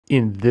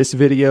In this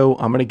video,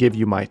 I'm going to give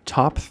you my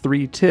top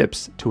 3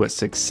 tips to a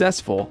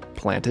successful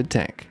planted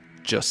tank,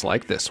 just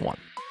like this one.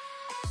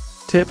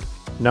 Tip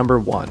number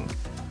 1,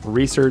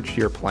 research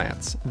your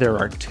plants. There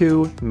are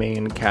 2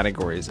 main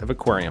categories of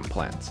aquarium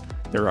plants.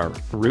 There are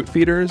root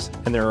feeders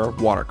and there are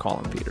water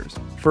column feeders.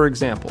 For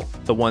example,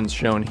 the ones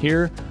shown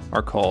here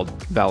are called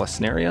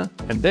Vallisneria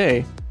and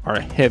they are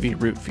a heavy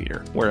root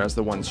feeder, whereas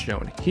the ones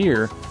shown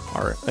here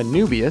are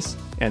Anubias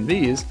and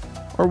these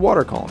are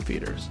water column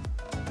feeders.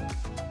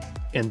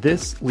 And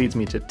this leads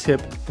me to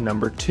tip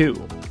number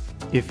 2.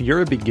 If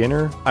you're a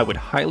beginner, I would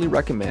highly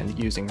recommend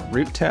using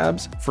root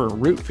tabs for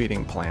root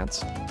feeding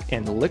plants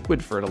and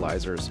liquid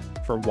fertilizers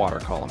for water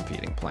column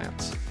feeding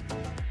plants.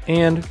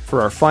 And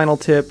for our final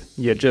tip,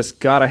 you just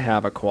gotta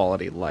have a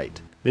quality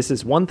light. This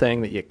is one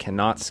thing that you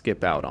cannot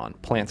skip out on.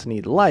 Plants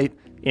need light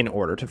in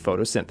order to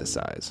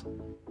photosynthesize.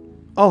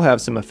 I'll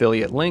have some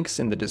affiliate links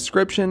in the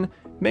description.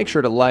 Make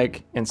sure to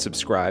like and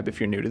subscribe if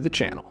you're new to the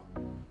channel.